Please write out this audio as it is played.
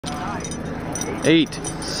8,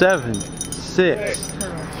 7, 6,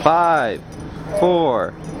 5,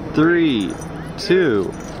 4, 3, 2,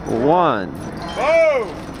 1. Whoa!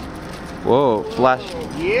 Whoa, flash.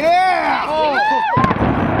 Yeah! Oh.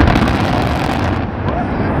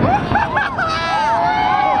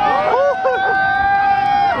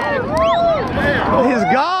 He's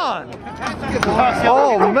gone!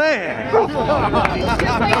 Oh man!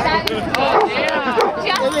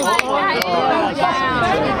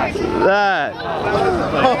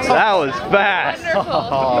 That was fast.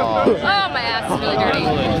 Oh, my ass is really dirty.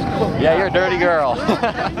 Yeah, you're a dirty girl.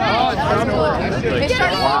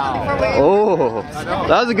 Oh,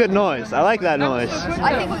 that was a good noise. I like that noise.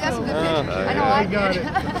 I think we got some good pictures. I know I did.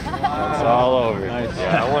 It's all over. Nice.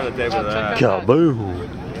 Yeah, I want a tape of that. Kaboom!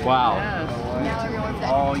 Wow. Now everyone's that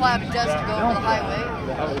cloud of dust to go over the highway.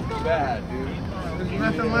 That was bad, dude. There's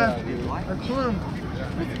nothing left. A plume.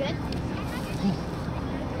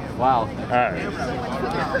 Wow. Alright.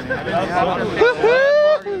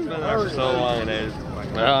 It's been there for so long and it's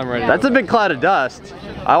well, I'm ready. That's a big cloud of dust.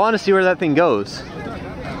 I want to see where that thing goes.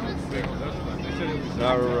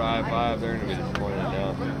 However, I-5, they're going to be disappointed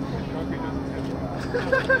now.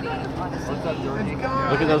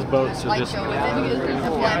 Look at those boats. They're just... Are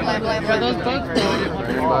those boats?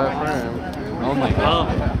 Oh my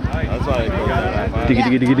god. That's why they call that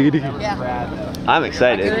I-5. Yeah. I'm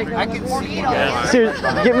excited. I can see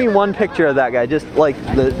Seriously, give me one picture of that guy. Just like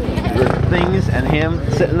the things and him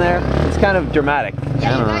sitting there. It's kind of dramatic.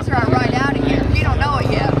 Yeah, you guys are right out of here. You don't know it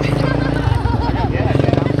yet.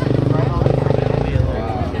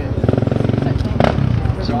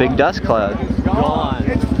 It's a big dust cloud. gone.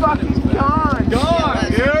 It's fucking gone.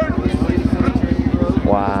 Gone, dude.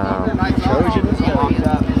 Wow. Trojan walked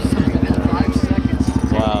up. 5 seconds.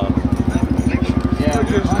 Wow. Yeah.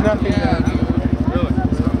 There's nothing there.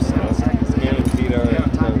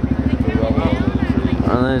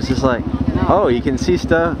 And then it's just like, oh, you can see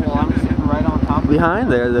stuff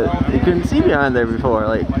behind there that you couldn't see behind there before,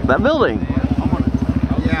 like that building.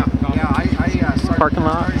 Yeah, I started Parking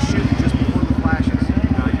lot. shooting just before the flashes.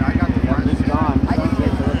 I got the one. It's gone. I did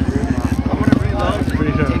too. I'm gonna reload.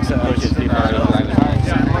 Pretty sure it's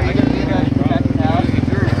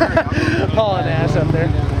Haul an ass up there.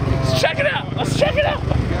 Let's check it out. Let's check it out.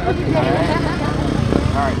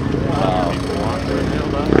 All right.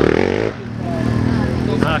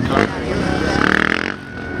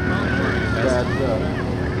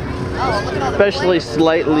 Especially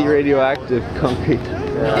slightly radioactive concrete.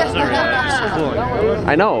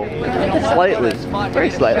 I know, slightly, very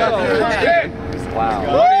slightly. Wow.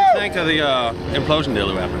 What do you think of the implosion deal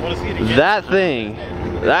that happened? That thing,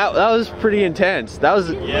 that was pretty intense. That was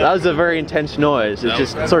a very intense noise. It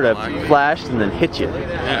just sort of flashed and then hit you.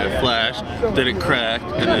 Yeah, it flashed, then it cracked,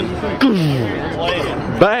 and then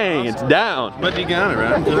bang! It's down. but you got it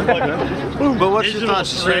right. But what's your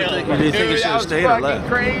thoughts? Do you think it should have stayed or left?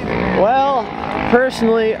 Well,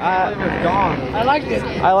 personally, I liked it.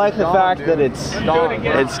 I like the fact that it's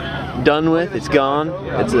done with. It's gone.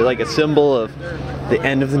 It's like a symbol of the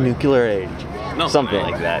end of the nuclear age. No, something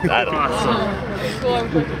like that. I don't know.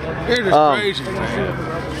 You're just crazy,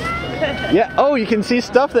 man. Yeah. Oh, you can see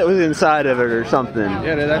stuff that was inside of it or something.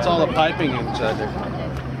 Yeah, that's all the piping inside there.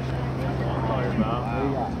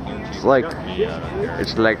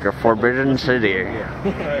 It's like a forbidden city.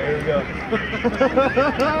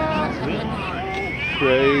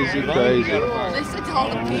 Crazy. Listen to all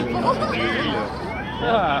the people.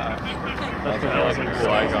 That's like a cool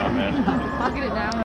icon, man. I'll get it now.